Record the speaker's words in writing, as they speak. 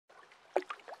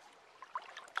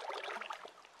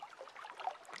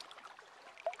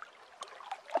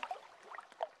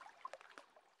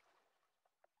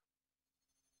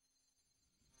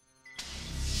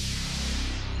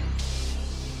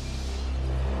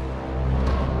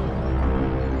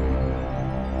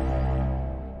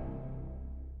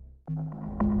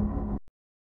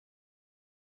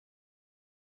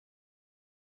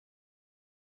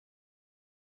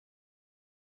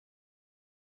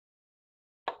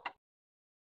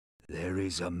There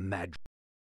is a mad...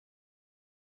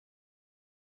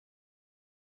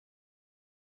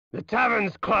 The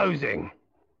tavern's closing.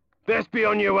 Best be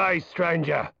on your way,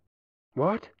 stranger.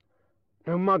 What?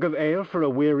 No mug of ale for a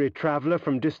weary traveller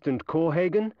from distant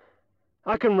Corhagen?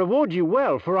 I can reward you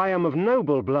well, for I am of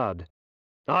noble blood.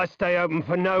 I stay open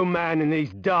for no man in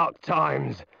these dark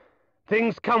times.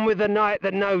 Things come with the night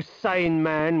that no sane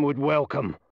man would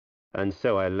welcome. And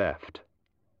so I left,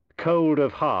 cold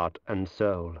of heart and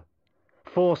soul,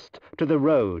 forced to the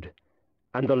road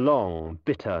and the long,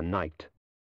 bitter night.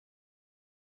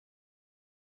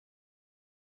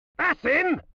 That's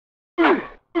him!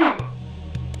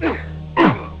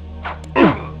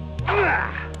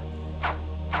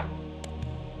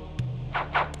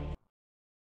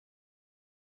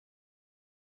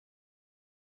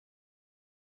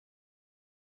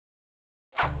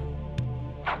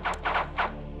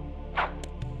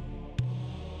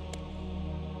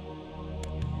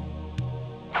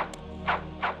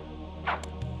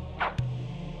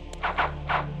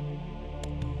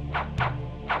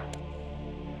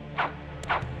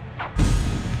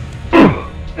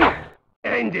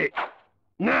 End it!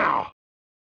 Now!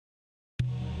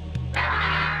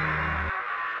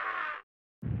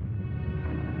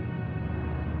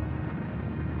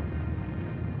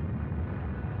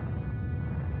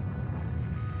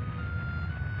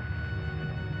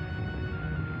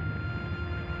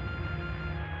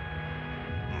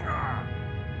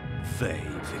 They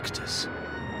victors,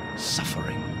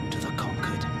 suffering to the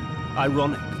conquered.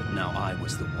 Ironic that now I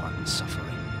was the one suffering.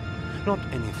 Not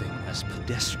anything as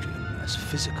pedestrian as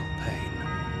physical pain,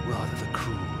 rather the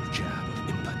cruel jab of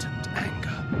impotent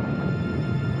anger.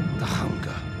 The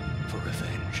hunger for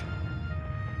revenge.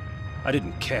 I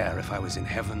didn't care if I was in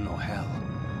heaven or hell.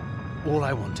 All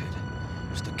I wanted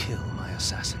was to kill my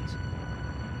assassins.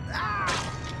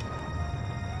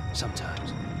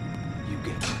 Sometimes you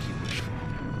get what you wish for.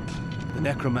 The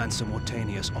necromancer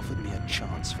Mortanius offered me a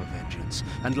chance for vengeance,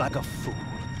 and like a fool,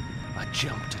 I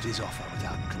jumped at his offer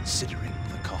without considering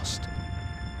the cost.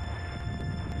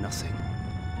 Nothing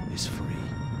is free,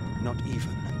 not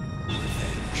even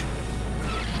revenge.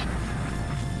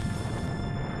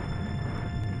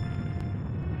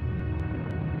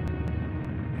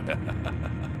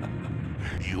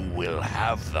 You will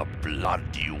have the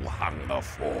blood you hunger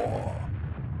for.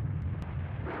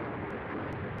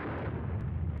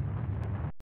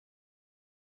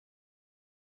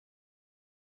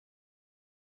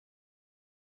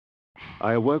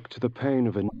 I awoke to the pain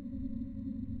of a...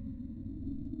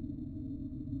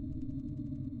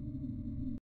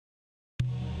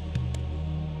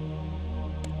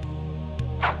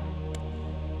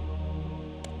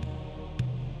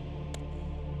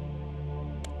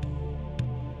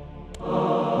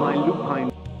 My lupine...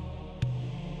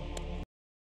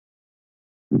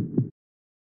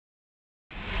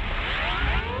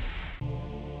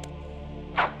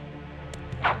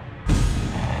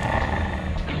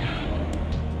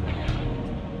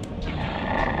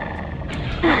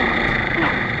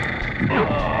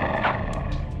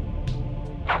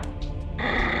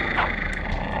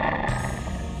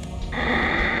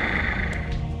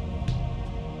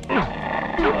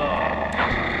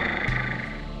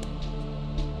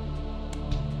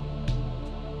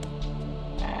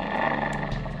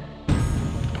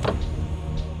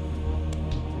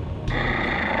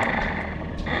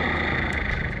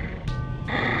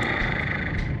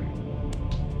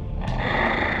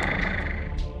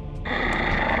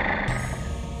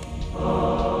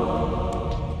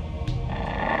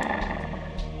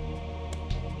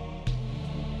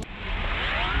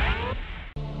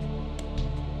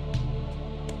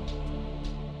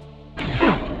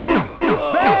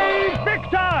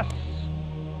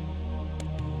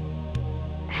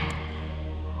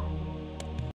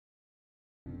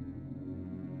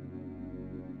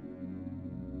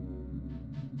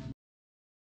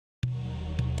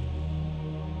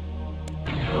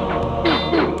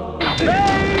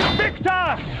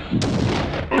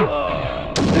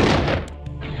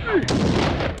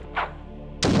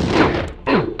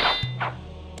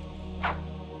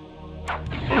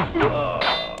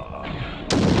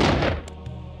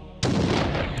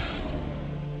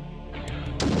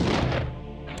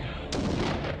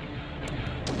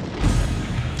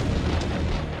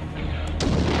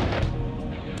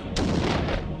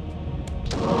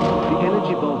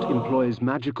 employs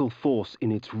magical force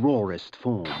in its rawest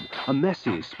form. A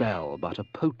messy spell, but a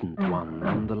potent one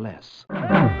nonetheless.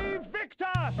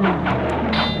 Victor!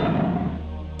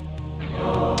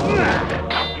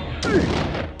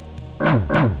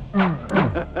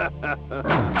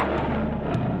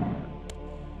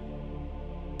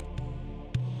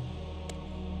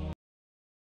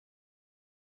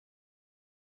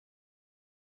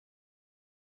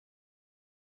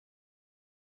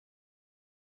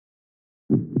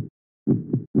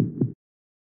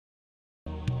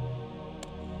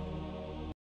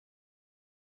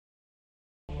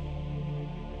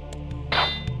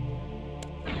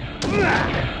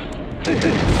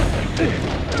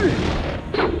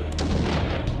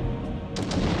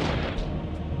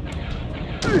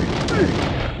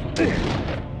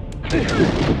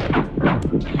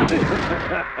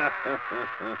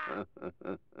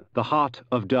 The Heart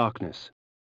of Darkness.